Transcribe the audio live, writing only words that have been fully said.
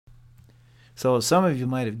So some of you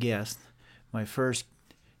might have guessed, my first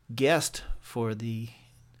guest for the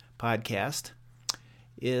podcast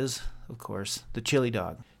is, of course, the Chili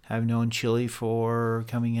Dog. I've known Chili for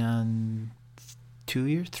coming on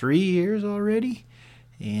 3 years already,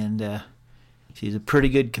 and she's a pretty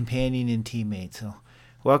good companion and teammate. So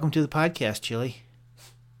welcome to the podcast, Chili.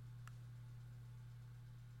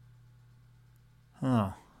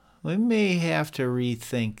 Oh, we may have to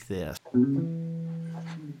rethink this.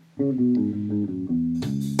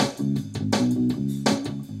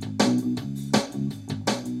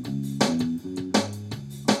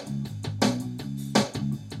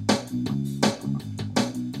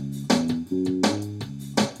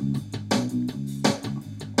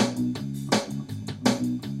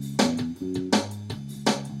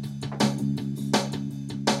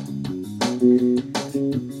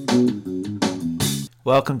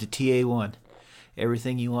 Welcome to TA1,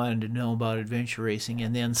 everything you wanted to know about adventure racing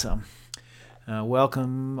and then some.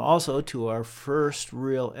 Welcome also to our first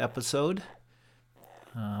real episode.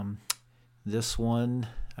 This one,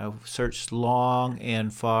 I've searched long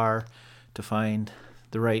and far to find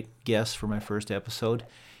the right guest for my first episode.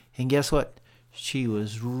 And guess what? She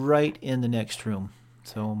was right in the next room.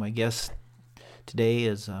 So my guest today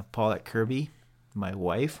is Paulette Kirby, my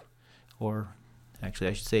wife, or actually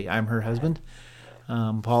I should say I'm her husband.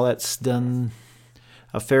 Paulette's done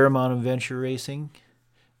a fair amount of adventure racing.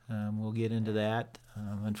 We'll get into that.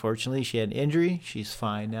 Unfortunately, she had an injury. She's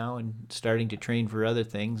fine now and starting to train for other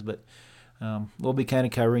things, but we'll be kind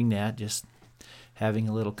of covering that, just having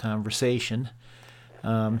a little conversation.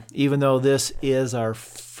 Even though this is our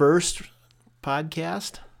first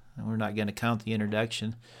podcast, and we're not going to count the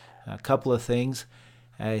introduction, a couple of things.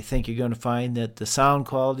 I think you're going to find that the sound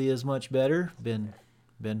quality is much better. Been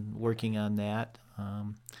working on that.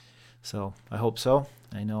 So I hope so.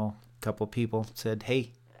 I know a couple of people said,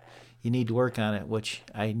 hey, you need to work on it, which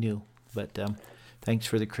I knew. But thanks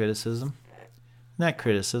for the criticism. Not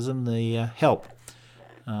criticism, the help.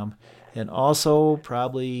 And also,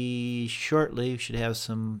 probably shortly, we should have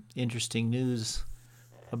some interesting news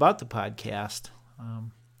about the podcast.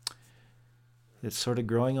 It's sort of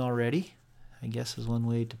growing already, I guess is one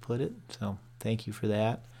way to put it. So thank you for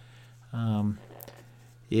that.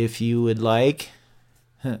 If you would like,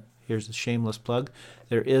 here's a shameless plug,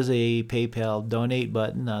 there is a PayPal donate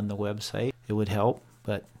button on the website. It would help,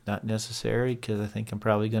 but not necessary because I think I'm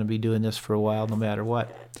probably going to be doing this for a while no matter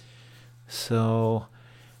what. So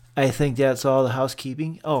I think that's all the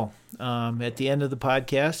housekeeping. At the end of the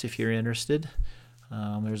podcast, if you're interested,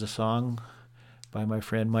 there's a song by my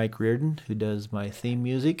friend Mike Reardon, who does my theme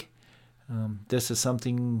music. This is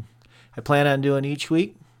something I plan on doing each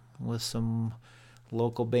week with some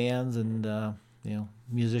local bands and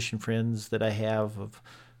musician friends that I have of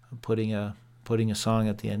putting a song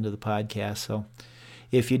at the end of the podcast. So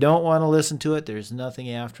if you don't want to listen to it, there's nothing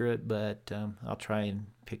after it, but I'll try and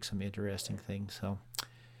pick some interesting things. So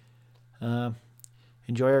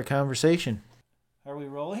enjoy our conversation. Are we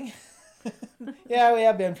rolling? Yeah, we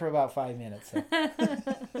have been for about 5 minutes.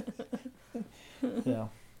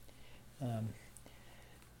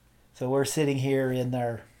 So we're sitting here in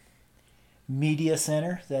our media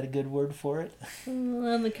center. Is that a good word for it?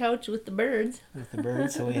 On the couch with the birds. With the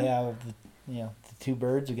birds. So we have the two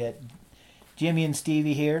birds. We got Jimmy and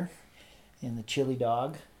Stevie here, and the Chili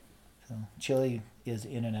Dog. So Chili is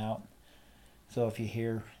in and out. So if you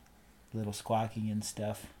hear little squawking and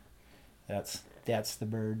stuff, that's the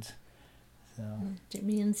birds. So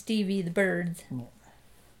Jimmy and Stevie, the birds. I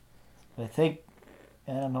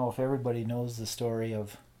don't know if everybody knows the story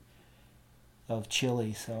of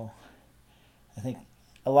Chili, so I think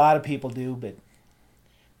a lot of people do, but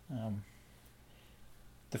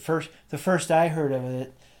the first I heard of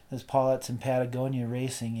it was Paulette's in Patagonia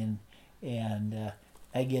racing, and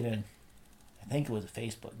I get I think it was a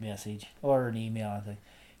Facebook message or an email. I was like,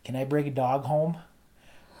 "Can I bring a dog home?"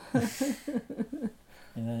 And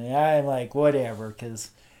then I'm like, whatever,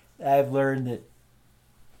 because I've learned that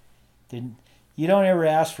you don't ever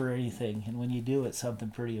ask for anything, and when you do, it's something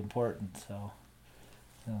pretty important. So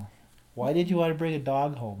why did you want to bring a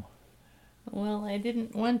dog home? Well, I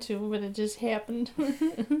didn't want to, but it just happened.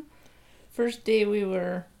 First day we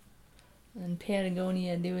were in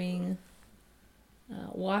Patagonia doing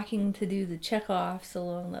walking to do the checkoffs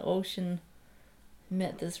along the ocean.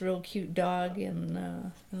 Met this real cute dog,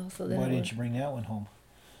 and also then why didn't you bring that one home?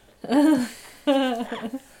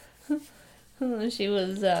 She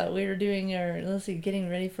was we were doing getting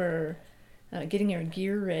ready for getting our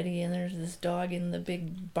gear ready, and there's this dog in the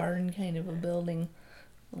big barn kind of a building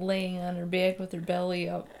laying on her back with her belly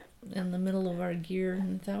up in the middle of our gear,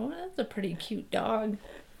 and I thought, well, that's a pretty cute dog.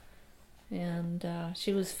 And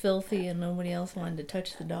she was filthy, and nobody else wanted to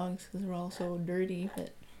touch the dogs because they're all so dirty.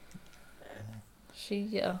 But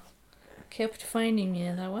she kept finding me.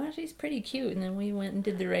 I thought, well, she's pretty cute. And then we went and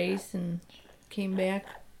did the race and came back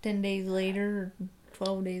 10 days later,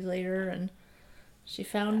 12 days later, and she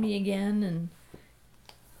found me again. And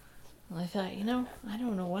I thought, I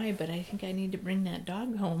don't know why, but I think I need to bring that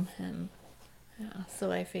dog home. And so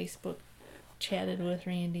I Facebook chatted with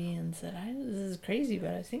Randy and said, this is crazy,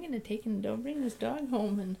 but I was thinking of bring this dog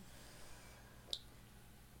home. And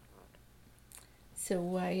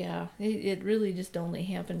so it really just only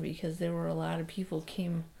happened because there were a lot of people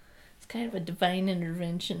came. It's kind of a divine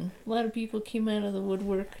intervention. A lot of people came out of the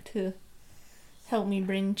woodwork to help me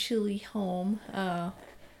bring Chili home. I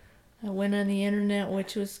went on the internet,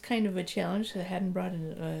 which was kind of a challenge. I hadn't brought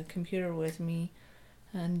a computer with me,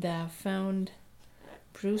 and found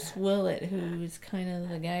Bruce Willett, who is kind of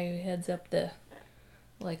the guy who heads up the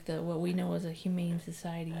what we know as a humane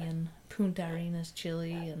society in Punta Arenas,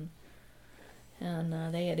 Chile, and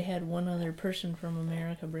they had one other person from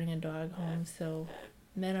America bring a dog home, so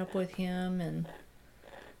met up with him, and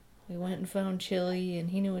we went and found Chili, and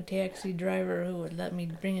he knew a taxi driver who would let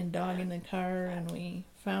me bring a dog in the car, and we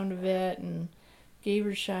found a vet and gave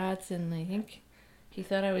her shots, and I think he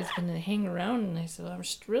thought I was going to hang around, and I said, I'm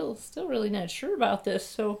still really not sure about this.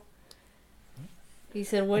 So he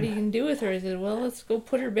said, what are you going to do with her? I said, well, let's go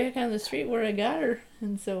put her back on the street where I got her.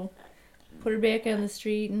 And so put her back on the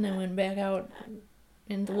street, and I went back out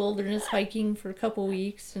in the wilderness hiking for a couple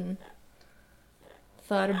weeks and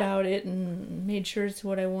thought about it and made sure it's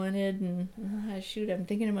what I wanted. And I'm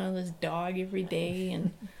thinking about this dog every day.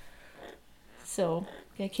 And so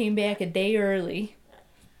I came back a day early.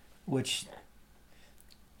 Which...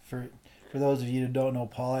 For those of you who don't know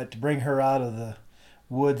Paulette, to bring her out of the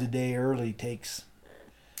woods a day early takes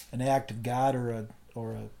an act of God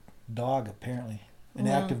or a dog, apparently. An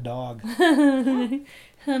active dog. And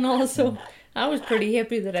also, I was pretty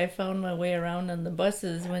happy that I found my way around on the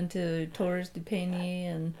buses. Went to Torres de Paine,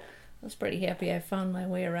 and I was pretty happy I found my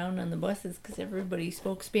way around on the buses because everybody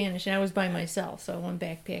spoke Spanish. And I was by myself, so I went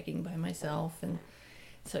backpacking by myself. And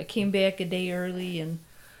so I came back a day early and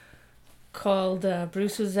called.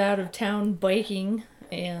 Bruce was out of town biking,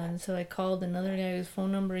 and so I called another guy whose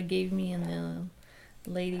phone number he gave me, and the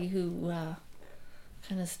lady who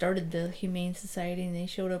kind of started the Humane Society, and they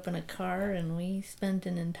showed up in a car, and we spent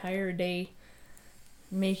an entire day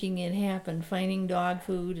making it happen, finding dog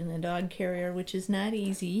food and a dog carrier, which is not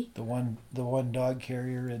easy. The one dog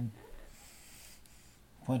carrier in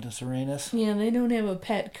Punta Arenas. Yeah, they don't have a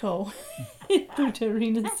Petco in Punta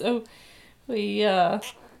Arenas, so we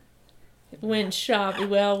went shopping.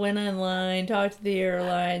 Well, went online, talked to the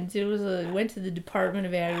airlines. Went to the Department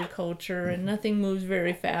of Agriculture, and nothing moves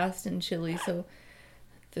very fast in Chile. So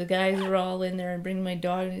the guys are all in there and bring my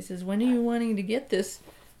dog. And he says, "When are you wanting to get this?"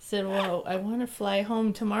 I said, "Well, I want to fly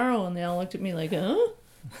home tomorrow." And they all looked at me like, "Huh?"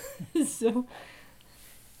 So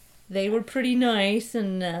they were pretty nice,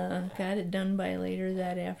 and got it done by later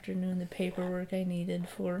that afternoon. The paperwork I needed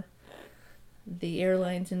for the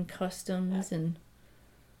airlines and customs, and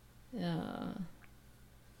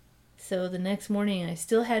so the next morning I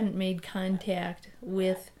still hadn't made contact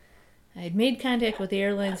with. I had made contact with the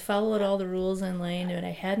airlines, followed all the rules online, but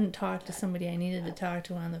I hadn't talked to somebody I needed to talk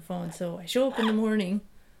to on the phone. So I show up in the morning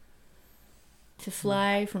to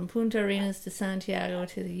fly from Punta Arenas to Santiago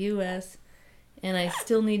to the U.S., and I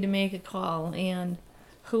still need to make a call. And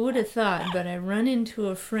who would have thought, but I run into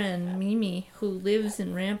a friend, Mimi, who lives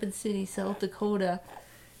in Rapid City, South Dakota,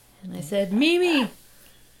 and I said, "Mimi,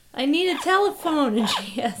 I need a telephone." And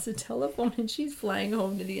she has a telephone, and she's flying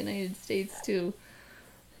home to the United States too.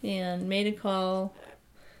 And made a call,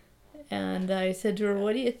 and I said to her,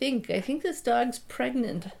 "What do you think? I think this dog's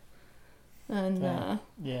pregnant." And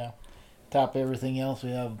yeah, top of everything else, we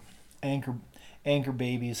have anchor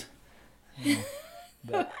babies.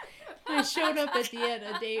 But I showed up at the end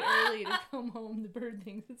a day early to come home. The bird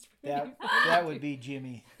thinks it's pretty funny. That would be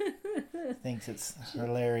Jimmy. Thinks it's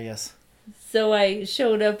hilarious. So I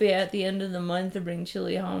showed up at the end of the month to bring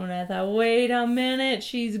Chili home, and I thought, wait a minute,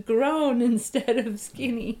 she's grown instead of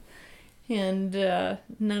skinny. And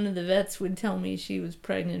none of the vets would tell me she was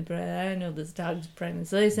pregnant, but I know this dog's pregnant.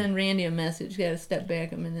 So they send Randy a message, got to step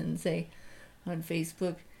back a minute and say on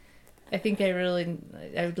Facebook, "I think I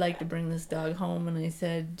would like to bring this dog home." And I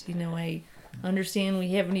said, I understand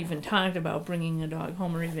we haven't even talked about bringing a dog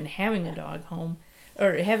home or even having a dog home,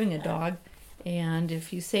 or having a dog. And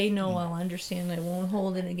if you say no, I'll understand. I won't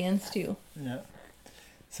hold it against you. Yeah.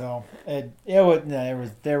 So there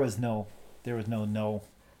was no no.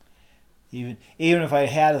 Even if I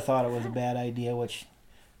had thought it was a bad idea, which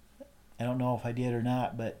I don't know if I did or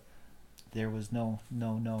not, but there was no.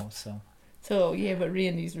 So, yeah, but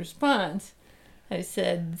Randy's response, I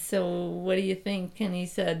said, so what do you think? And he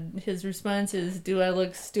said, his response is, do I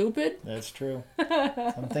look stupid? That's true.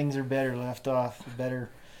 Some things are better left off.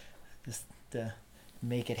 Better just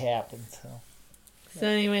make it happen. So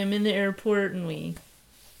anyway, I'm in the airport and we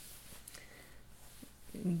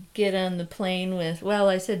get on the plane with, well,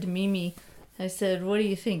 I said to Mimi, I said, what do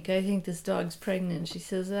you think? I think this dog's pregnant. She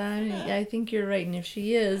says, I think you're right. And if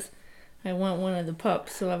she is, I want one of the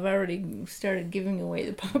pups. So I've already started giving away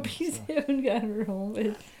the puppies. I haven't gotten her home.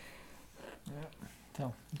 But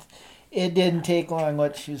So it didn't take long.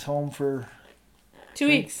 What, she was home for 2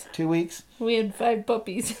 weeks. 2 weeks. We had 5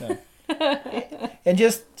 puppies. So. And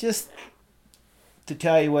just to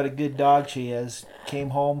tell you what a good dog she is,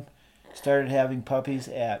 came home, started having puppies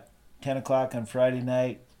at 10 o'clock on Friday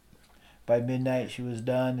night. By midnight she was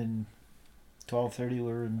done, and 12:30 we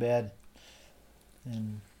were in bed,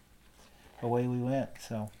 and away we went.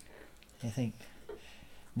 So I think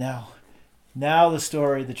now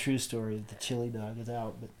the true story of the Chili dog is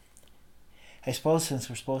out. But I suppose since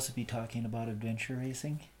we're supposed to be talking about adventure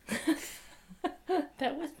racing,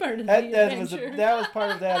 That was part of the adventure. That was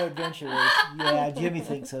part of that adventure race. Yeah, Jimmy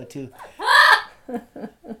thinks so too.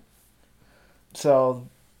 So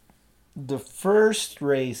the first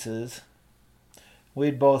races,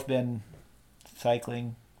 we'd both been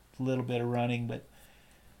cycling, a little bit of running, but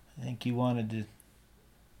I think you wanted to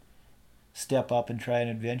step up and try an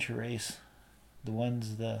adventure race.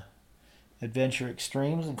 The Adventure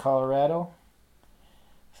Extremes in Colorado.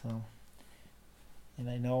 So, and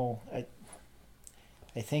I know,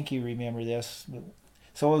 I think you remember this.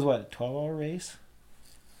 So it was what, a 12-hour race?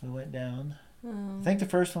 We went down. I think the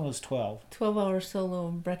first one was 12. 12-hour solo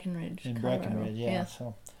in Breckenridge, In Colorado. Breckenridge, yeah.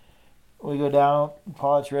 So we go down,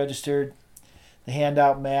 Paulette's registered, they hand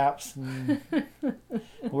out maps, and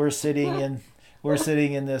we're sitting in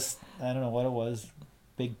this, I don't know what it was,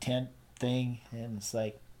 big tent thing, and it's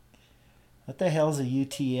like, what the hell's a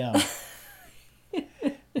UTM?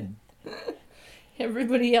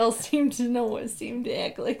 Everybody else seemed to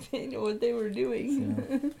act like they know what they were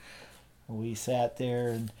doing. So we sat there,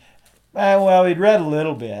 and well, we'd read a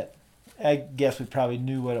little bit. I guess we probably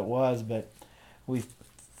knew what it was, but we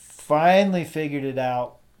finally figured it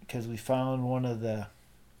out because we found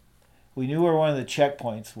we knew where one of the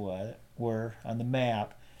checkpoints were on the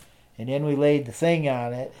map, and then we laid the thing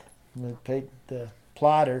on it, the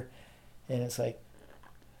plotter, and it's like,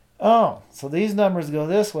 oh, so these numbers go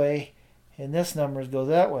this way, and this numbers go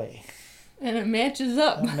that way. And it matches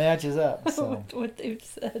up. It matches up. So. with what they've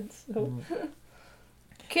said. So,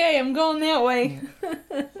 okay, I'm going that way.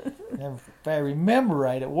 And if I remember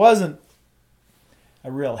right, it wasn't a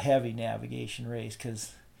real heavy navigation race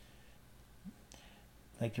because,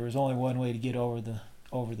 like, there was only one way to get over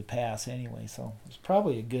the pass anyway. So it was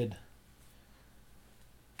probably a good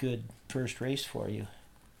first race for you.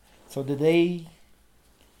 So did they?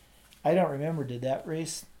 I don't remember. Did that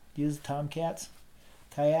race use Tomcats,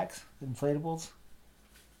 kayaks, inflatables?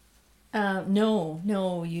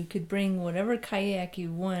 No. You could bring whatever kayak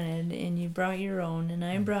you wanted, and you brought your own. And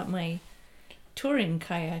I brought my touring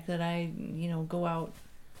kayak that I, go out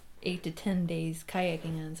 8 to 10 days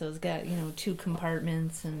kayaking on. So it's got 2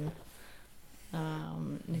 compartments and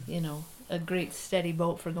a great steady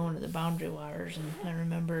boat for going to the Boundary Waters. And I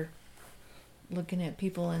remember looking at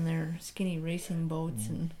people in their skinny racing boats,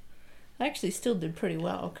 and I actually still did pretty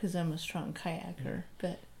well because I'm a strong kayaker.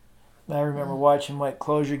 But I remember watching Mike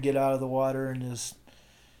Closure get out of the water in his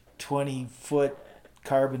 20-foot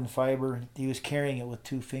carbon fiber. He was carrying it with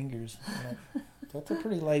 2 fingers. That's a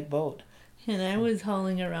pretty light boat. And I was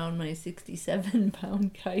hauling around my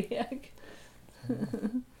 67-pound kayak.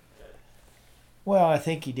 Well, I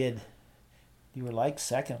think you did. You were like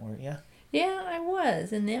second, weren't you? Yeah, I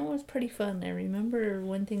was, and that was pretty fun. I remember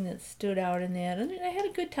one thing that stood out in that, and I had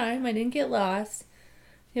a good time. I didn't get lost.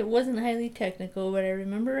 It wasn't highly technical, but I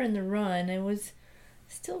remember in the run, I was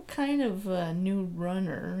still kind of a new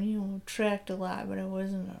runner. Tracked a lot, but I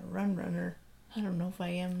wasn't a runner. I don't know if I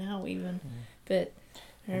am now even, but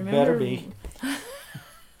I remember Better be.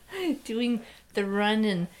 doing the run,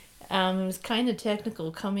 and it was kind of technical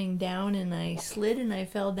coming down, and I slid and I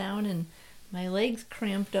fell down, and my legs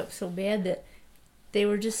cramped up so bad that they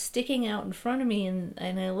were just sticking out in front of me, and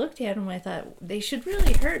I looked at them, I thought, they should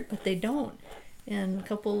really hurt, but they don't. And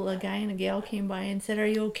a guy and a gal came by and said, "Are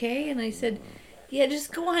you okay?" And I said, "Yeah,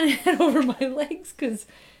 just go on ahead over my legs because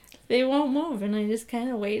they won't move." And I just kind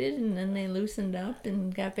of waited, and then they loosened up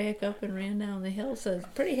and got back up and ran down the hill. So I was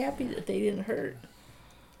pretty happy that they didn't hurt.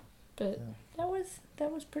 But that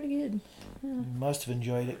was pretty good. Yeah. You must have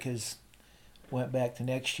enjoyed it because went back the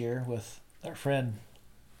next year with our friend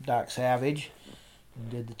Doc Savage and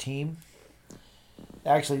did the team.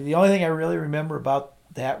 Actually, the only thing I really remember about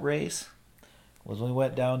that race was when we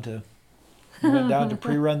went down to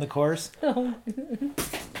pre-run the course. Oh.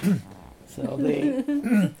 So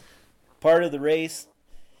they part of the race,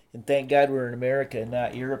 and thank God we're in America and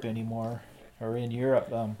not Europe anymore, or in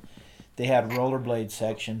Europe. They had a rollerblade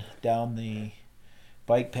section down the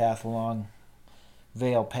bike path along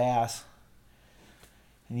Vale Pass,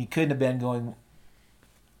 and you couldn't have been going.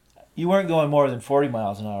 You weren't going more than 40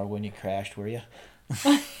 miles an hour when you crashed, were you?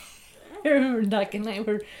 I remember Doc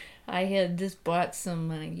and I had just bought some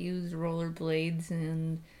used rollerblades,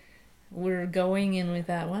 and we're going, and we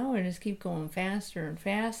thought, well, we'll just keep going faster and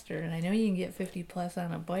faster. And I know you can get 50 plus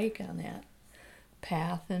on a bike on that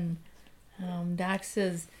path. And Doc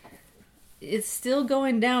says it's still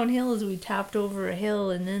going downhill as we topped over a hill.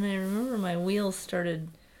 And then I remember my wheels started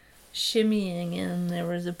shimmying, and there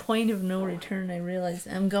was a point of no return. I realized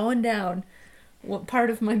I'm going down. What part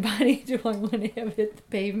of my body do I want to have hit the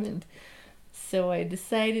pavement? So I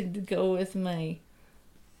decided to go with my,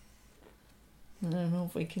 I don't know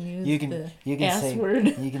if we can use the ass say,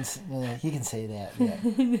 word. You can say that.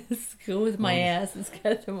 Yeah. Just go with my ass. It's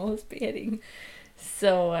got the most padding.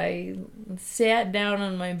 So I sat down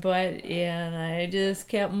on my butt, and I just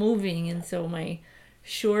kept moving. And so my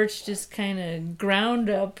shorts just kind of ground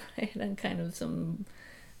up. I had on kind of some,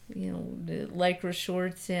 the Lycra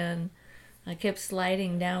shorts, and I kept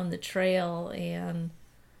sliding down the trail, and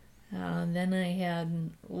then I had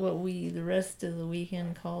what the rest of the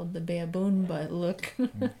weekend called the baboon butt look.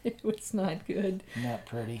 It was not good. Not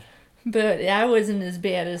pretty. But I wasn't as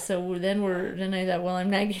bad as, then I thought, well, I'm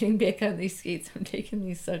not getting back on these skates. I'm taking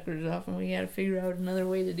these suckers off, and we got to figure out another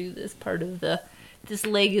way to do this part of this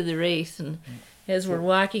leg of the race. And as we're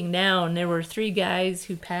walking down, there were 3 guys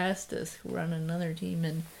who passed us who were on another team,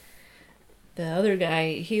 and the other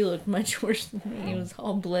guy, he looked much worse than me. He was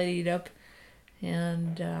all bloodied up,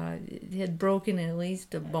 and he had broken at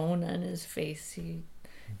least a bone on his face. He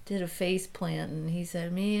did a face plant, and he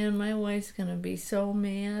said, man, my wife's going to be so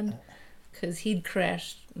mad, because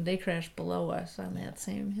they crashed below us on that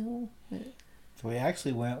same hill. So we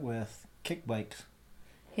actually went with kick bikes.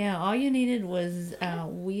 Yeah, all you needed was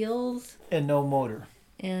wheels. And no motor.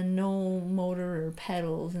 And no motor or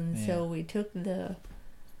pedals, and so we took your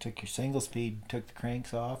single speed, took the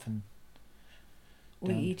cranks off, and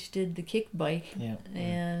we each did the kick bike. Yeah.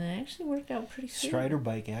 And it actually worked out pretty sweet. Strider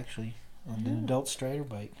bike, actually. On an adult Strider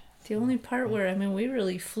bike. The only part where, we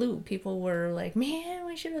really flew. People were like, man,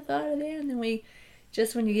 we should have thought of that. And then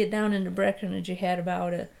just when you get down into Breckenridge, you had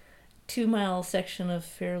about a 2-mile section of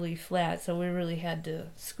fairly flat, so we really had to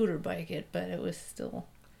scooter bike it, but it was still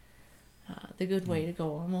the good way to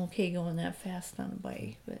go. I'm okay going that fast on a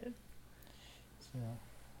bike, but... So,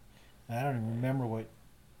 I don't even remember what...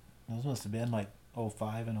 Those must have been like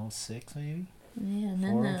 05 and 06, maybe? Yeah, and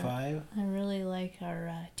 4 then and 5. I really like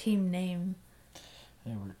our team name.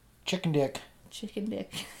 They were Chicken Dick. Chicken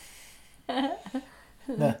Dick.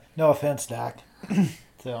 No offense, Doc.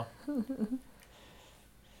 So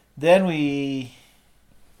then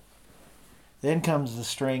comes the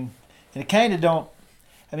string, and it kind of don't.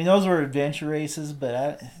 Those were adventure races,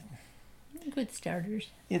 but good starters.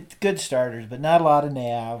 It's good starters, but not a lot of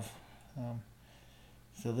nav.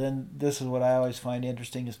 So then this is what I always find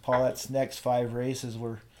interesting is Paulette's next 5 races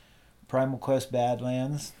were Primal Quest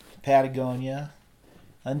Badlands, Patagonia,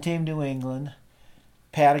 Untamed New England,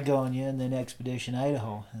 Patagonia, and then Expedition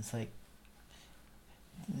Idaho. It's like,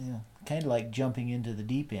 kind of like jumping into the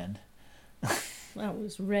deep end. I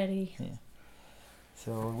was ready. Yeah.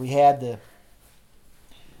 So we had the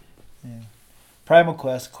Primal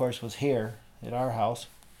Quest, of course, was here at our house,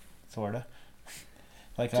 sorta.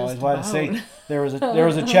 Like I always wanted to say, there was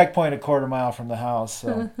a checkpoint a quarter mile from the house.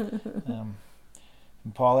 So, and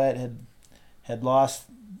Paulette had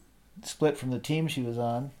split from the team she was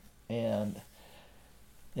on, and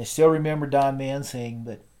I still remember Don Mann saying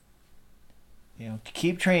that,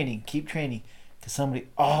 keep training, because somebody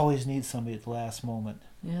always needs somebody at the last moment.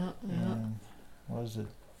 Yeah. And what was it?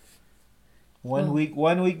 One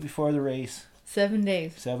week before the race. 7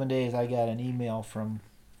 days. 7 days. I got an email from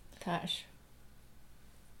Tosh.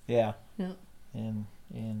 Yeah. Yeah.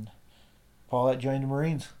 And Paulette joined the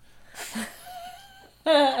Marines.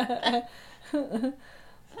 That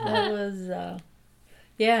was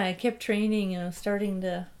I kept training, starting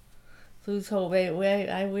to lose hope.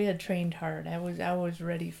 We had trained hard. I was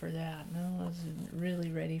ready for that. I was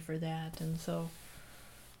really ready for that, and so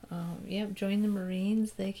joined the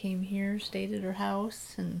Marines. They came here, stayed at her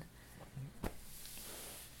house, and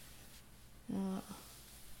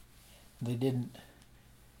they didn't.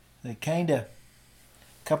 They kind of.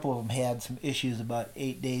 A couple of them had some issues about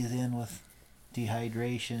 8 days in with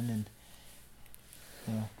dehydration and.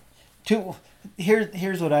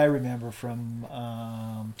 Here's what I remember from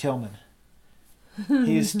Tillman.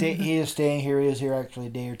 He was staying here. He was here actually a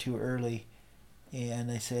day or two early,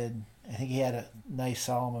 and I said, I think he had a nice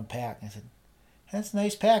Solomon pack. And I said, that's a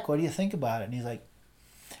nice pack. What do you think about it? And he's like,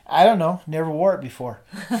 I don't know. Never wore it before.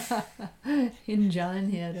 And John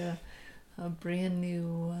had a brand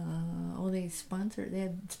new. They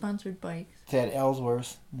had sponsored bikes. It had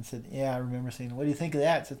Ellsworth, and said, yeah, I remember saying, what do you think of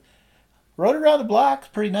that? I said, rode around the block. It's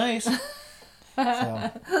pretty nice.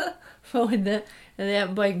 So. Well, with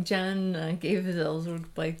that bike, John gave his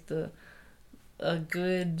Ellsworth bike a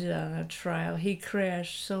good trial. He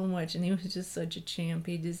crashed so much, and he was just such a champ.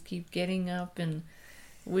 He just keep getting up, and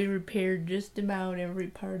we repaired just about every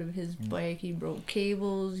part of his bike. He broke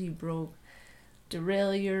cables, he broke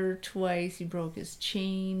derailleur twice, he broke his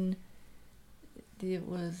chain. It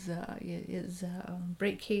was his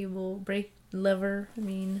brake cable, brake lever.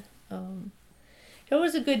 It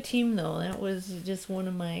was a good team, though. That was just one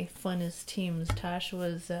of my funnest teams. Tosh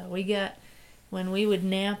was, when we would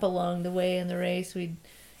nap along the way in the race,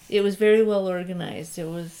 it was very well organized. It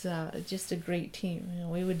was just a great team.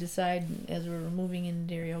 We would decide as we were moving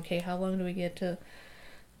into Derry, okay, how long do we get to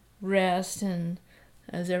rest? And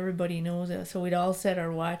as everybody knows, so we'd all set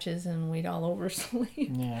our watches and we'd all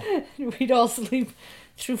oversleep. Yeah. We'd all sleep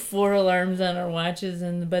through 4 alarms on our watches,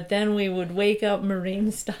 but then we would wake up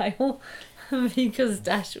Marine style. Because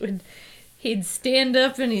he'd stand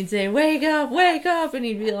up and he'd say, wake up, and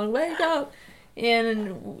he'd be like, wake up.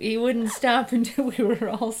 And he wouldn't stop until we were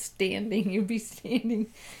all standing. You'd be standing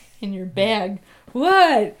in your bag.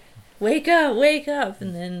 What? Wake up.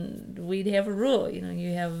 And then we'd have a rule.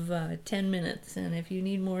 You have 10 minutes. And if you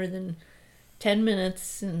need more than 10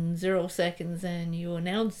 minutes and 0 seconds, then you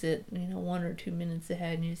announce it, 1 or 2 minutes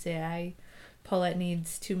ahead. And you say, Paulette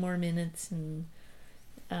needs 2 more minutes. And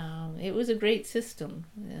it was a great system,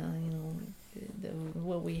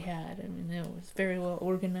 what we had. It was very well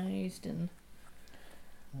organized. And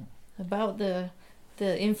about the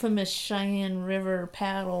infamous Cheyenne River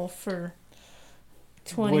paddle for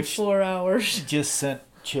 24 hours. Just sent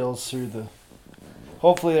chills through the.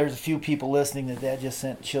 Hopefully, there's a few people listening that just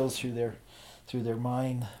sent chills through their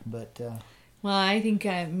mind. But well, I think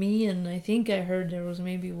I heard there was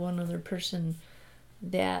maybe one other person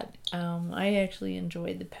that I actually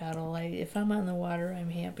enjoyed the paddle. If I'm on the water, I'm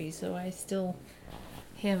happy. So I still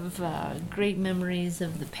have great memories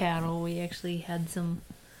of the paddle. We actually had some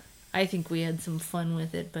fun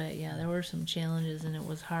with it, but yeah, there were some challenges and it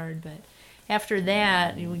was hard. But after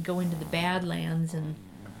that, we would go into the Badlands, and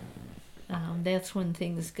that's when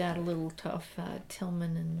things got a little tough.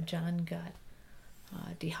 Tillman and John got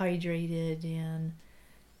dehydrated and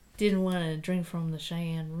didn't want to drink from the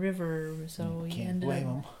Cheyenne River, so we ended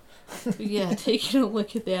up taking a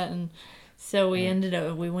look at that, and so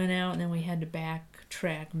we went out, and then we had to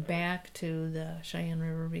backtrack back to the Cheyenne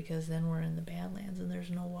River because then we're in the Badlands and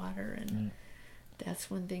there's no water, and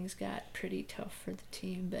that's when things got pretty tough for the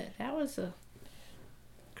team. But that was a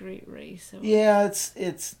great race. So. Yeah,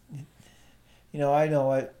 it's I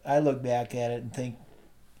know I look back at it and think,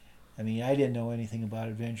 I didn't know anything about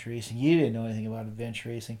adventure racing. You didn't know anything about adventure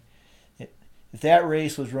racing. If that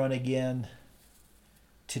race was run again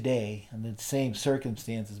today under the same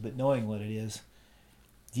circumstances, but knowing what it is,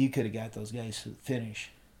 you could have got those guys to the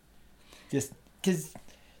finish. Just because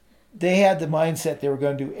they had the mindset they were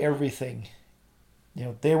going to do everything.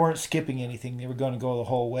 They weren't skipping anything. They were going to go the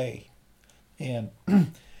whole way. And,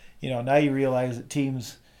 now you realize that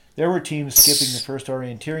there were teams skipping the first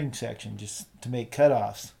orienteering section just to make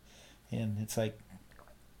cutoffs. And it's like,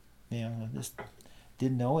 just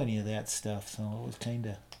didn't know any of that stuff, so it was kind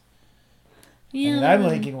of. Yeah. I'm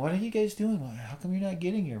thinking, what are you guys doing? How come you're not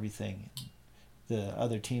getting everything? The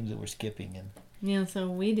other teams that were skipping and. Yeah, so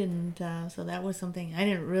we didn't. So that was something I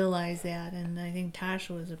didn't realize that, and I think Tosh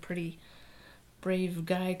was a pretty brave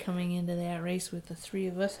guy coming into that race with the 3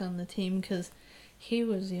 of us on the team because he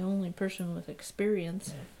was the only person with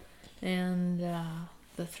experience, and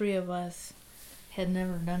the 3 of us had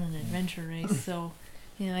never done an adventure race, so.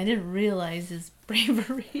 I didn't realize his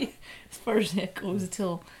bravery as far as that goes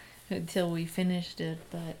until we finished it.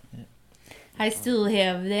 But I still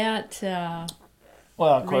have that.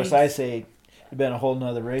 Well, of course, I say it'd been a whole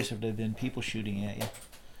nother race if there'd been people shooting at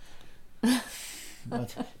you.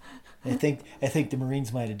 But I think the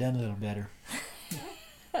Marines might have done a little better.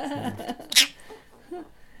 That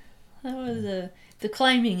was the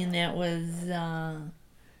climbing, and that was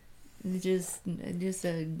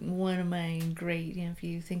one of my great. If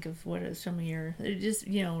you think of what are some of your, just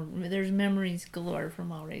there's memories galore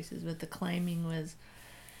from all races. But the climbing was,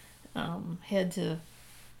 had to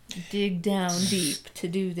dig down deep to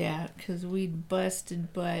do that because we'd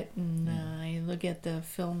busted butt. And I look at the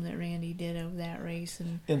film that Randy did of that race,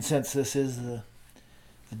 And since this is the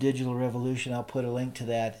digital revolution, I'll put a link to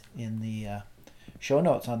that in the show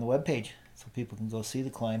notes on the webpage so people can go see the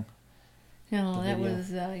climb. that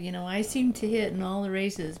was, I seem to hit in all the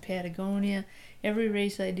races. Patagonia, every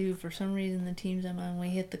race I do, for some reason, the teams I'm on, we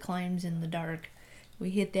hit the climbs in the dark. We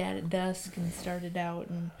hit that at dusk and started out,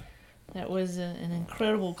 and that was an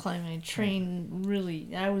incredible climb. I trained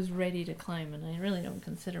I was ready to climb, and I really don't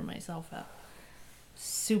consider myself a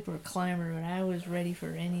super climber, but I was ready for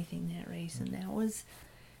anything that race, and that was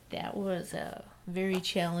very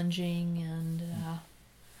challenging, and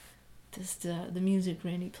just the music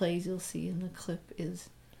Randy plays, you'll see in the clip,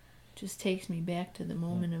 just takes me back to the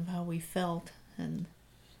moment of how we felt and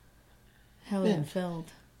how that felt.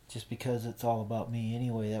 Just because it's all about me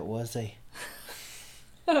anyway, that was a...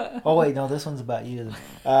 Oh wait, no, this one's about you.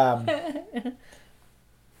 An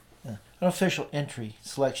official entry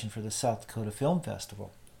selection for the South Dakota Film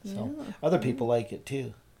Festival. So other people like it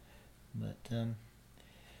too. But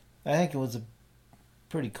I think it was a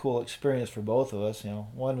pretty cool experience for both of us.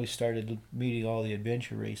 One, we started meeting all the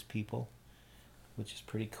adventure race people, which is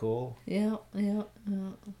pretty cool. Yeah.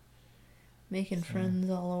 Making friends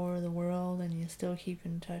all over the world, and you still keep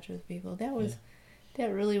in touch with people.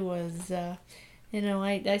 That really was, I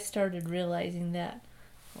started realizing that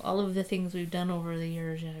all of the things we've done over the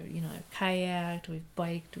years, I've kayaked, we've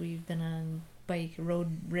biked, we've been on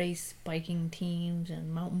road race biking teams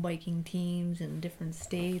and mountain biking teams in different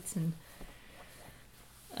states, and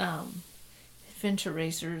adventure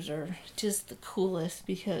racers are just the coolest,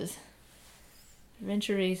 because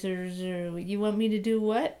adventure racers are, you want me to do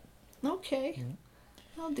what? Okay,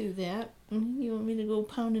 I'll do that. You want me to go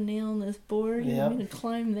pound a nail on this board? You want me to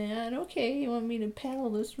climb that? Okay. You want me to paddle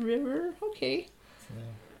this river? Okay.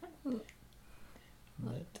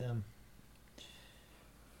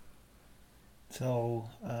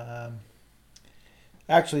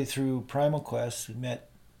 Actually through Primal Quest, we met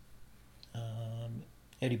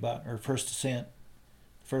Eddie Bot, or First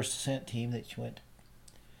Ascent team that you went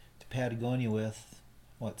to Patagonia with.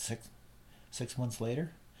 What, 6 months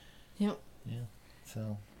later? Yep. Yeah.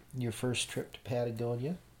 So your first trip to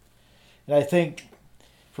Patagonia, and I think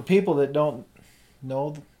for people that don't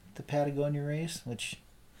know the Patagonia race, which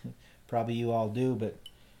probably you all do, but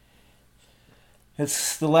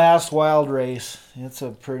it's the last wild race. It's a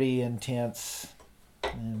pretty intense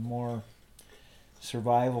and more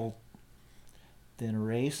survival than a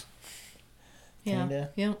race. Kinda.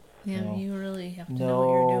 Yeah. You really have to know what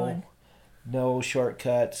you're doing. No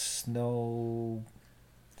shortcuts. No.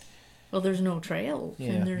 Well, there's no trails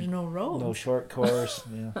and there's no roads. No short course.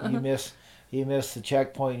 You miss the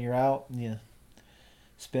checkpoint and you're out. And you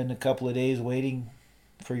spend a couple of days waiting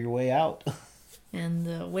for your way out. And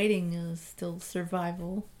the waiting is still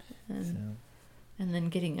survival, and then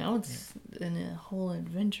getting out's in a whole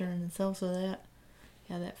adventure in itself. So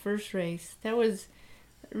that first race, that was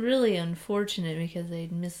really unfortunate because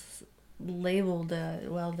they'd mislabeled.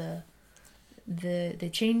 They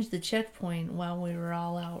changed the checkpoint while we were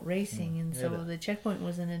all out racing, and so the checkpoint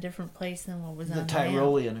was in a different place than what was on the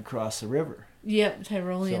Tyrolean across the river. Yep,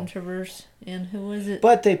 Tyrolean Traverse. And who was it?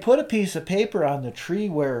 But they put a piece of paper on the tree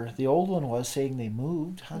where the old one was saying they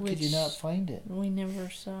moved. How could you not find it? We never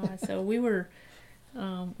saw. So we were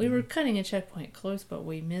cutting a checkpoint close, but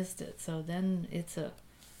we missed it. So then it's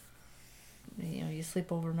you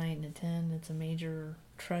sleep overnight in a tent. It's a major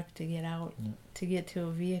trek to get out, to get to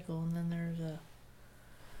a vehicle, and then there's a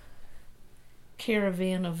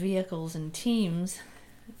caravan of vehicles and teams,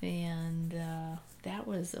 and that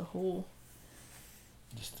was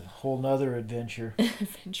just a whole nother adventure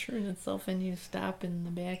in itself. And you stop in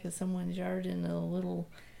the back of someone's yard in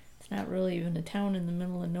it's not really even a town, in the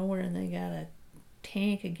middle of nowhere, and they got a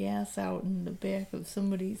tank of gas out in the back of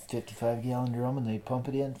somebody's 55-gallon drum, and they pump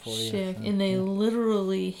it in for you. And they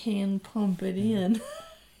literally hand pump it in.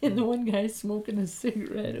 And the one guy smoking a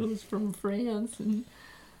cigarette, it was from France. And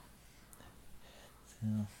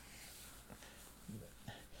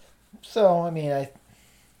so, I mean,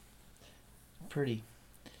 pretty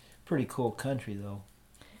cool country, though.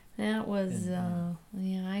 That was,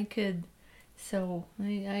 I could,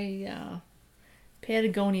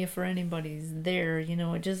 Patagonia, for anybody's there,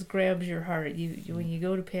 it just grabs your heart. You when you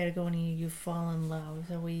go to Patagonia, you fall in love.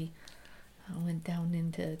 So we went down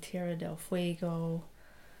into Tierra del Fuego,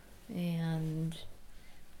 and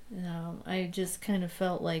I just kind of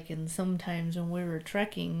felt like, and sometimes when we were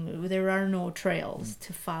trekking, there are no trails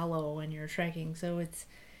to follow when you're trekking, so it's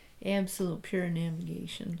absolute pure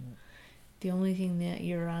navigation. The only thing that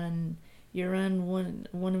you're on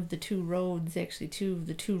one of the two roads, actually two of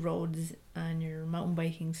the two roads on your mountain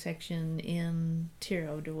biking section in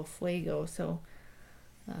Tierra del Fuego. So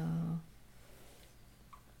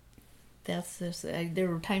that's this. There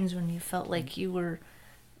were times when you felt like you were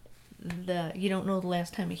you don't know the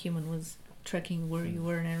last time a human was trekking where you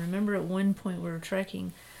were. And I remember at one point we were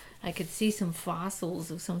trekking, I could see some fossils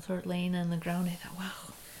of some sort laying on the ground. I thought, wow.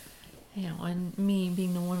 And me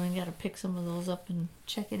being the one, I got to pick some of those up and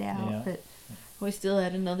check it out. Yeah. But we still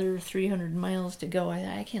had another 300 miles to go.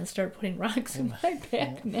 I can't start putting rocks in my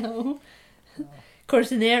back now. Of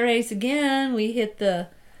course, in that race again, we hit the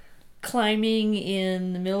climbing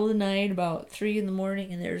in the middle of the night, about 3 in the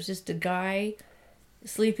morning, and there's just a guy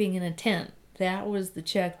sleeping in a tent. That was the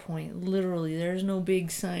checkpoint. Literally, there's no big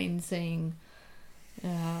sign saying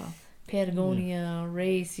Patagonia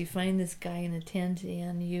race. You find this guy in a tent,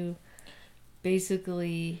 and you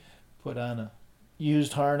basically Put on a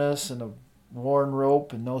used harness and a worn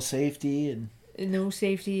rope and no safety and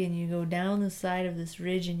you go down the side of this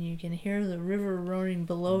ridge, and you can hear the river roaring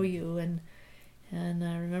below you. And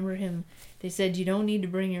I remember him. They said you don't need to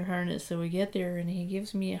bring your harness, so we get there, and he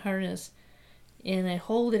gives me a harness. And I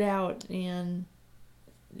hold it out, and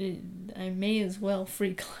I may as well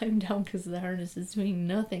free climb down because the harness is doing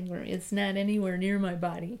nothing. It's not anywhere near my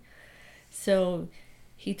body. So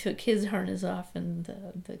he took his harness off, and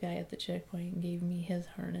the guy at the checkpoint gave me his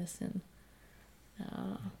harness. And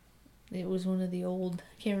it was one of the old,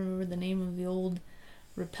 I can't remember the name of the old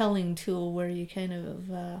rappelling tool where you kind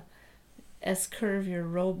of S-curve your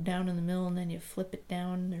rope down in the middle and then you flip it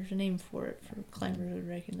down. There's a name for it for climbers who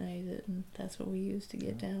recognize it, and that's what we use to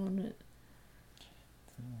get down.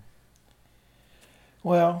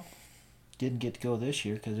 well, didn't get to go this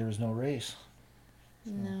year because there was no race.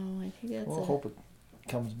 No, I think that's We'll hope it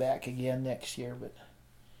comes back again next year. But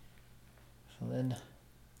so then,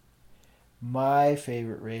 my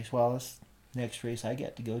favorite race, well, this next race I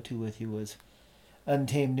got to go to with you was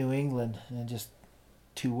Untamed New England, and just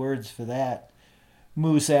 2 words for that: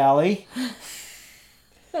 Moose Alley.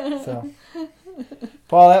 So,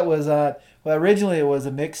 Paul, that was well, originally it was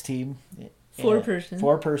a mixed team,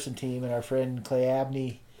 4-person team, and our friend Clay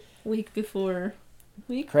Abney. Week before,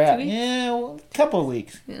 week. Crap, 2 weeks? yeah, well, a couple of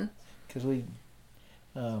weeks. Yeah. Because we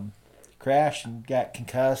crashed and got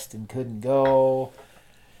concussed and couldn't go.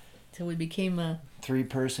 So we became a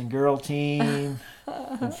 3-person girl team.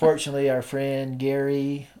 Unfortunately, our friend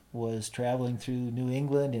Gary was traveling through New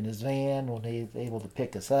England in his van when he was able to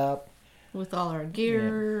pick us up. with all our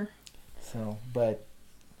gear. So, but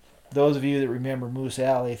those of you that remember Moose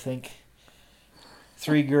Alley, think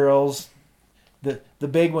 3 girls. The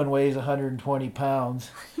big one weighs 120 pounds.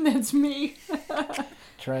 That's me.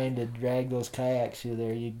 Trying to drag those kayaks through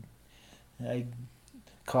there. I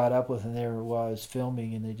caught up with them there while I was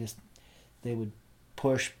filming, and they would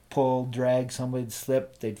push, pull, drag. Somebody'd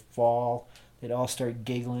slip, they'd fall. They'd all start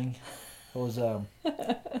giggling. It was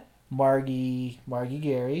Margie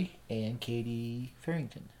Gary and Katie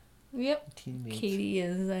Farrington. Yep. Teammates. Katie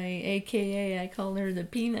is AKA I call her the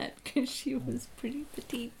Peanut because she was pretty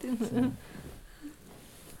petite. So,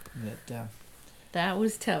 that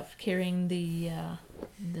was tough carrying the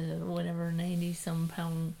whatever 90-some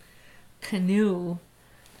pound canoe,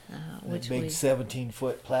 which big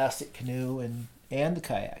 17-foot plastic canoe and the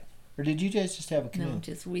kayak. Or did you guys just have a canoe? No,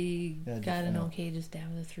 just we Yeah, got an no. okay just to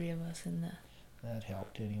have the 3 of us in the. That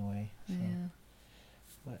helped anyway. So. Yeah.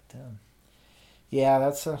 But yeah,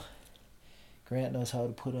 that's Grant knows how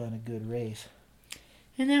to put on a good race.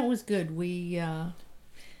 And that was good. We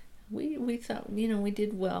thought, we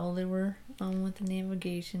did well. They were with the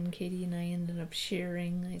navigation. Katie and I ended up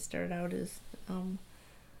sharing. I started out as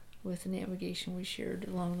with the navigation. We shared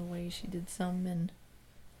along the way. She did some, and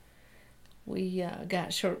we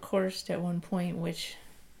got short coursed at one point, which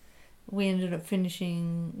we ended up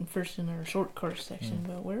finishing first in our short course section.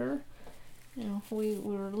 But we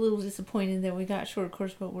were a little disappointed that we got short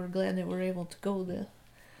course, but we're glad that we were able to go the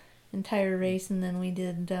entire race. And then we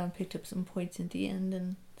did picked up some points at the end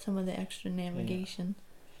and some of the extra navigation.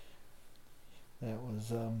 That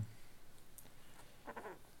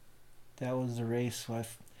was the race.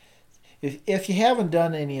 If you haven't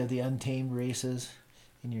done any of the Untamed races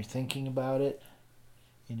and you're thinking about it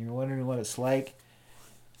and you're wondering what it's like,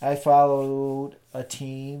 I followed a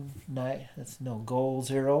team, Goal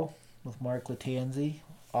Zero with Mark Latanzi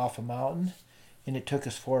off a mountain, and it took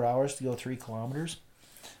us 4 hours to go 3 kilometers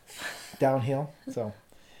downhill. So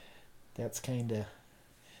that's kind of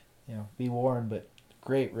be warned, but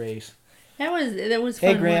great race. That was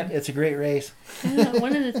fun. Hey, Grant, it's a great race.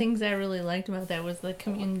 One of the things I really liked about that was the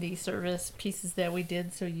community service pieces that we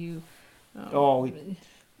did. So you,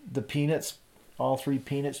 The peanuts, all 3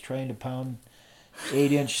 peanuts, trying to pound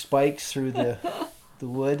 8-inch spikes through the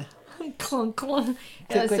wood. clunk clunk.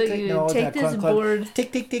 Click, So click, click. you No, it's take not this clunk, clunk. board,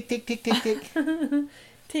 Tick, tick, tick, tick, tick, tick, tick.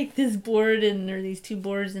 take this board, and there are these 2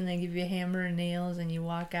 boards, and they give you a hammer and nails, and you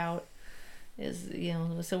walk out.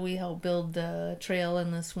 So we help build the trail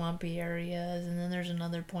in the swampy areas, and then there's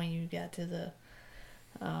another point you got to the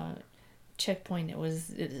checkpoint. It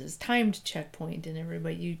was timed checkpoint, and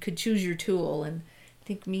everybody, you could choose your tool, and I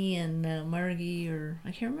think me and Margie, or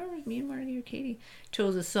I can't remember if it was me and Margie or Katie,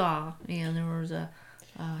 chose a saw, and there was a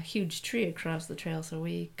huge tree across the trail, so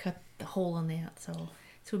we cut the hole in that.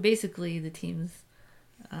 So basically the teams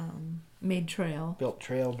made trail. Built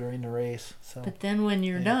trail during the race. So. But then when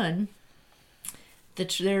you're done,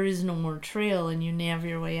 there is no more trail, and you nav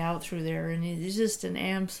your way out through there, and it's just an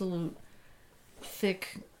absolute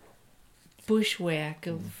thick bushwhack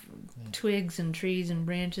of twigs and trees and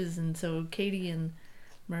branches. And so Katie and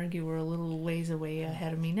Margie were a little ways away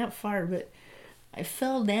ahead of me, not far, but I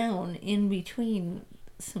fell down in between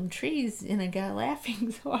some trees, and I got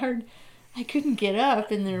laughing so hard I couldn't get up,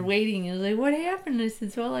 and they're waiting. I was like, what happened? I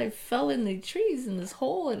said, well, I fell in the trees in this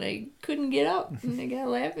hole, and I couldn't get up, and I got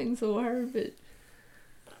laughing so hard. But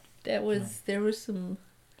there was some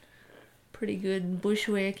pretty good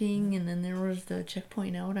bushwhacking, and then there was the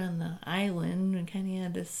checkpoint out on the island, and kind of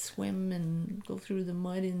had to swim and go through the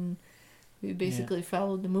mud, and we basically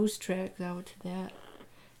followed the moose tracks out to that.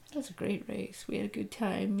 That was a great race. We had a good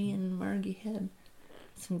time. Me and Margie had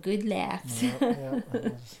some good laughs. Yeah, it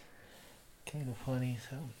was kind of funny.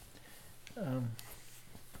 So,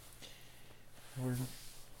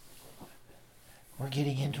 we're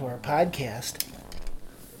getting into our podcast.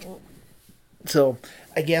 So,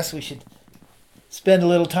 I guess we should spend a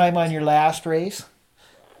little time on your last race.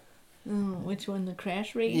 Which one, the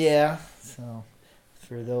crash race? Yeah. So,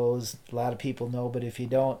 for those, a lot of people know, but if you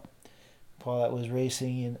don't, Paulette was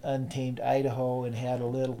racing in Untamed, Idaho, and had a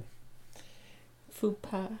little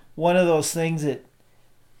Fupa. one of those things that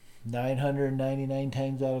 999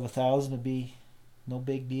 times out of 1,000 would be no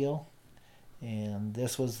big deal. And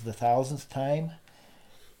this was the 1,000th time.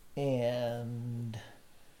 And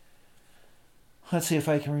let's see if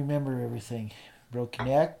I can remember everything. Broke your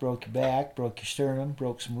neck, broke your back, broke your sternum,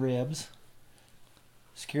 broke some ribs.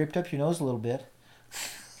 Scraped up your nose a little bit.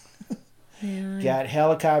 Yeah, Got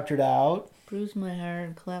helicoptered out. bruised my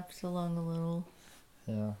heart, collapsed along a little.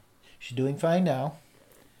 Yeah. She's doing fine now.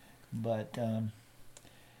 But, so,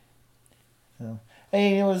 I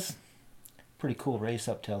mean, it was a pretty cool race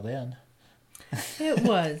up till then. It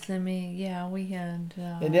was. I mean, yeah, we had.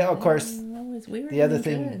 And yeah, of course, we were the other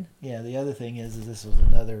doing thing, good. the other thing is this was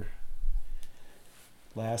another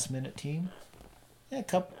last minute team. Yeah,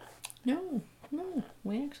 couple. No,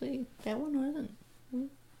 we actually, that one wasn't. We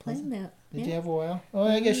planned that. Did you have a while? Oh,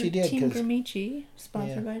 I guess you did. Team 'Cause Garmici,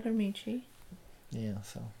 sponsored by Garmici. yeah,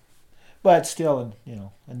 so, but still,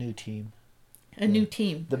 a new team. A new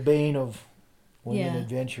team. The bane of women Yeah.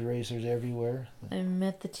 adventure racers everywhere. I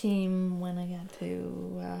met the team when I got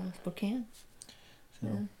to Spokane.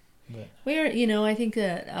 So, Yeah. but I think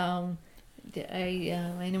that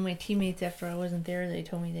I know my teammates, after I wasn't there, they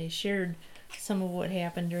told me they shared some of what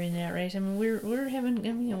happened during that race. I mean, we're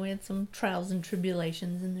having, we had some trials and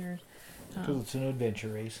tribulations, and there's because it's an adventure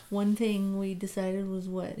race. one thing we decided was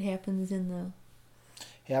what happens in the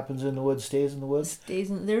Happens in the woods, stays in the woods. there's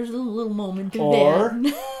a little moment of Or-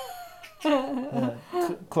 that.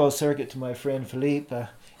 Close circuit to my friend Philippe.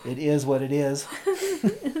 It is what it is.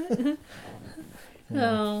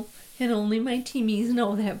 Oh, and only my teamies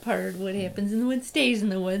know that part. What happens in the woods stays in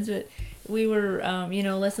the woods. But we were,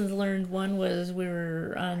 lessons learned. One was we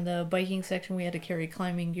were on the biking section. We had to carry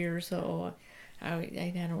climbing gear. So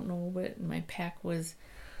I don't know, but my pack was,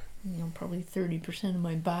 probably 30% of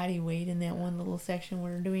my body weight in that one little section.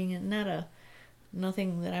 We were doing it.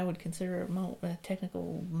 Nothing that I would consider a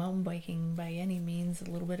technical mountain biking by any means. A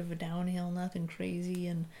little bit of a downhill, nothing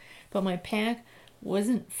crazy. But my pack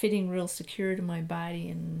wasn't fitting real secure to my body,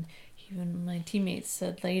 and even my teammates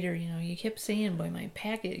said later, you kept saying, boy, my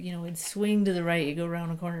pack, it'd swing to the right, you go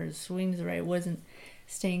around a corner, it'd swing to the right, it wasn't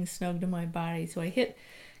staying snug to my body. So I hit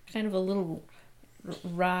kind of a little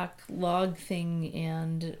rock log thing,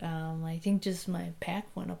 and I think just my pack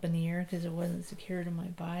went up in the air because it wasn't secure to my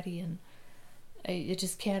body, and it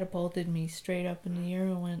just catapulted me straight up in the air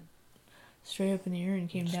and went straight up in the air and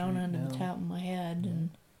came down onto the top of my head.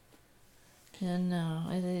 And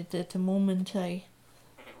at the moment I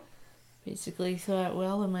basically thought,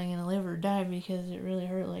 well, am I going to live or die, because it really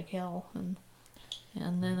hurt like hell. And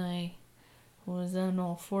then I was on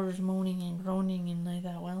all fours moaning and groaning, and I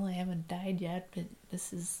thought, well, I haven't died yet, but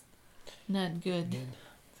this is not good.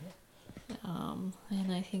 And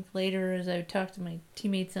I think later, as I talked to my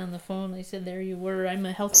teammates on the phone, they said, there you were. I'm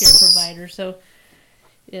a healthcare provider, so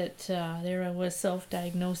there I was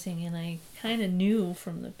self-diagnosing, and I kind of knew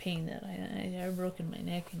from the pain that I broken my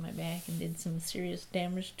neck and my back and did some serious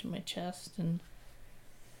damage to my chest. And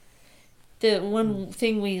the one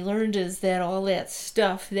thing we learned is that all that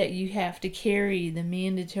stuff that you have to carry, the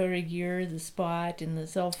mandatory gear, the spot and the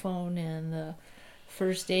cell phone and the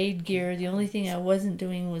first aid gear, the only thing I wasn't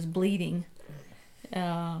doing was bleeding.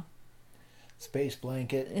 Space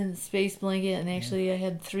blanket. And the space blanket, and actually I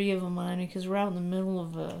had 3 of them on me, because we're out in the middle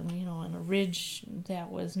of on a ridge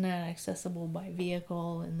that was not accessible by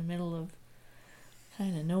vehicle, in the middle of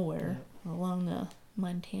kind of nowhere, along the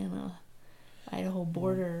Montana-Idaho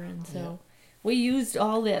border. And so we used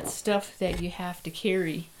all that stuff that you have to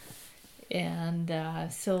carry. And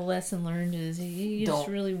so lesson learned is you just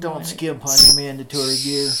really don't skimp on your mandatory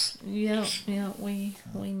gear. Yeah, we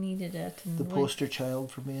needed it. And the poster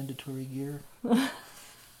child for mandatory gear.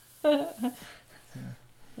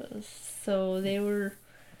 So they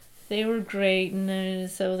were great, and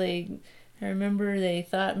so I remember they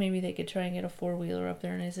thought maybe they could try and get a 4-wheeler up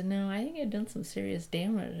there, and I said no, I think I'd done some serious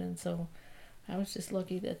damage. And so I was just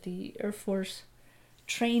lucky that the Air Force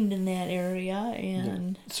trained in that area.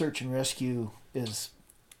 And the search and rescue is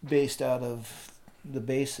based out of the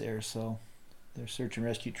base there, so there's search and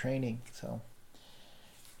rescue training. So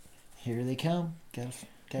here they come. Got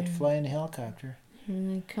to fly in a helicopter. Here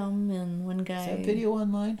they come, and one guy. Is that video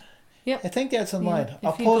online? Yep. I think that's online. Yeah.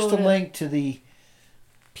 I'll post a link to the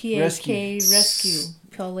PAK Rescue.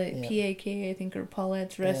 Paulette, PAK, I think, or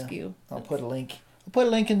Paulette's Rescue. I'll put a link. I'll put a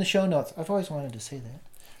link in the show notes. I've always wanted to say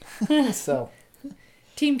that. So.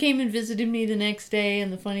 Team came and visited me the next day,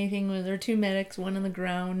 and the funny thing was there were 2 medics, one on the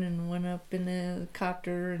ground and one up in the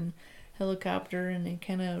copter and helicopter, and they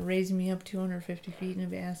kind of raised me up 250 feet in a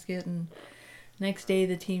basket. And next day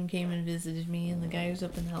the team came and visited me, and the guy who's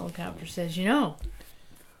up in the helicopter says,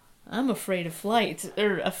 I'm afraid of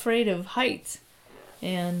afraid of heights.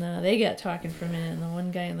 And they got talking for a minute, and the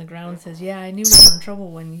one guy on the ground says, yeah, I knew we were in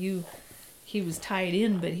trouble when he was tied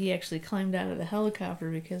in, but he actually climbed out of the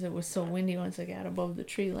helicopter because it was so windy once I got above the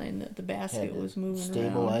tree line that the basket was moving around.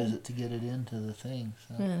 Stabilize it to get it into the thing.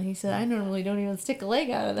 So. And he said, I normally don't even stick a leg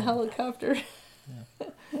out of the helicopter. Yeah.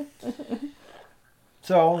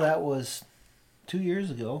 So that was 2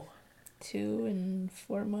 years ago. 2 and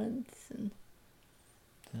 4 months. And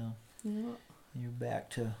so yeah. You're back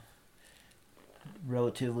to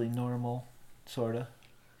relatively normal, sort of.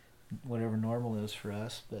 Whatever normal is for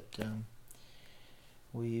us, but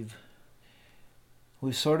we've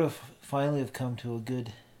sort of finally have come to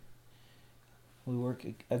we work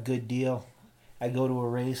a good deal. I go to a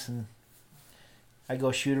race and I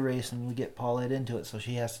go shoot a race, and we get Paulette into it, so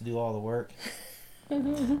she has to do all the work.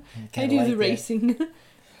 I do the racing.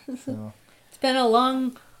 So. It's been a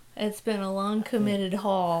long committed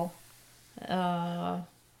haul, but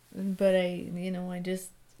I just.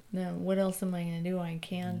 No, what else am I going to do? I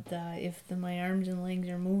can't, if my arms and legs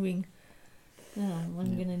are moving, I'm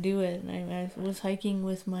going to do it. And I was hiking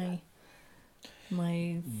with my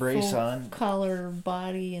brace on, collar,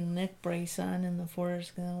 body, and neck brace on in the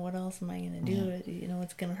forest. What else am I going to do?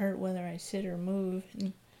 It's going to hurt whether I sit or move.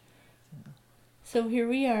 And so here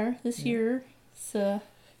we are this year. It's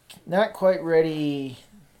not quite ready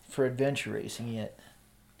for adventure racing yet.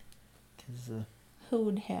 'Cause, who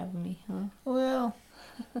would have me, huh? Well...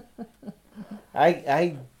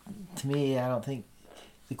 to me, I don't think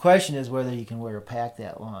the question is whether you can wear a pack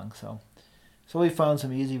that long. So we found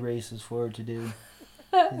some easy races for her to do.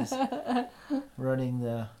 Running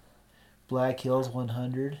the Black Hills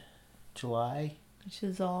 100, July, which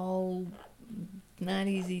is all not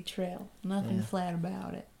easy trail. Nothing flat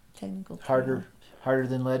about it. Technical trail. Harder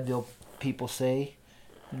than Leadville, people say.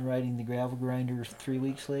 And riding the gravel grinder 3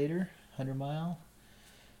 weeks later, 100 mile,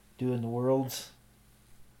 doing the world's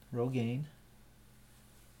Rogaine,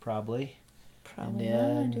 probably. And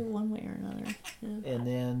then, do it one way or another. Yeah. And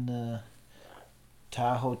then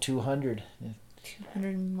Tahoe 200.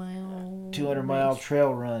 200 mile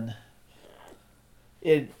trail run.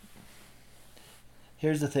 Here's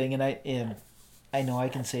the thing, and I know I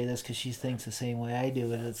can say this because she thinks the same way I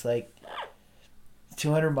do it. It's like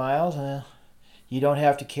 200 miles. You don't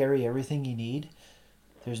have to carry everything you need.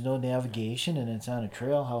 There's no navigation, and it's on a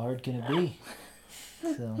trail. How hard can it be?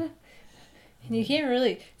 So And you can't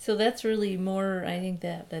really. So that's really more. I think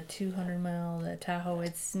that the 200-mile, the Tahoe,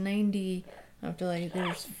 it's 90. After like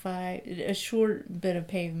there's a short bit of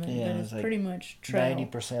pavement, Yeah, but it's it's like pretty much trail.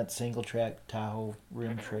 90% single track Tahoe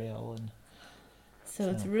rim trail, and So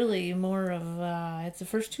it's really more of it's the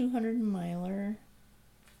first 200-miler.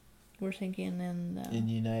 We're thinking in the in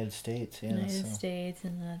the United States, yeah. United so. States,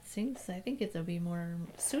 and I think it'll be more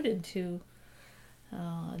suited to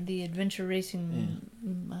the adventure racing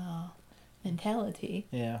mentality.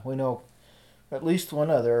 Yeah, we know at least one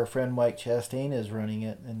other. Our friend Mike Chastain is running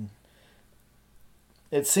it, and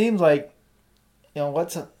it seems like,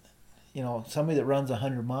 somebody that runs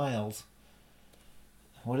 100 miles,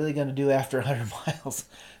 what are they going to do after 100 miles?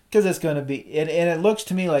 Because it's going to be, and it looks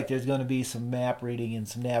to me like there's going to be some map reading and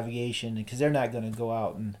some navigation, because they're not going to go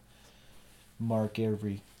out and mark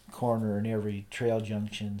every corner and every trail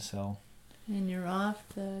junction, so. And you're off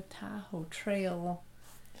the Tahoe Trail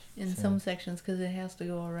in some sections because it has to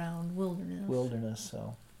go around wilderness.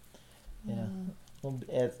 So yeah. Well,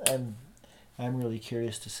 I'm really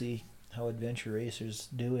curious to see how adventure racers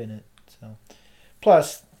do in it. So,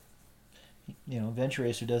 plus, adventure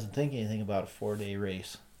racer doesn't think anything about a 4-day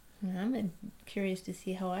race. I'm curious to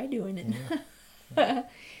see how I do in it. Yeah.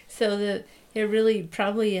 So it really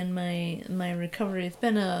probably in my recovery, it's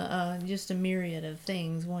been just a myriad of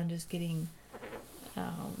things. One, just getting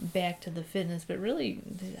back to the fitness, but really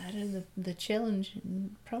the challenge,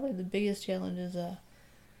 probably the biggest challenge is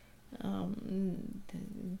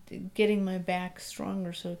getting my back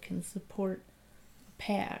stronger so it can support a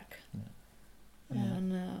pack. Yeah.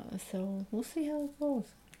 And so we'll see how it goes.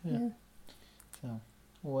 Yeah. So,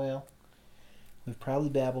 well, we've probably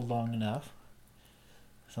babbled long enough,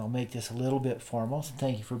 so I'll make this a little bit formal. So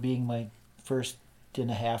thank you for being my first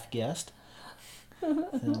and a half guest.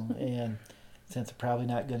 And since I'm probably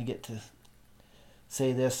not going to get to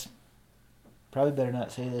say this, probably better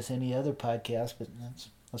not say this any other podcast, but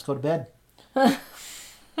let's go to bed. You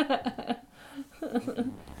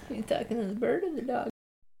talking to the bird or the dog?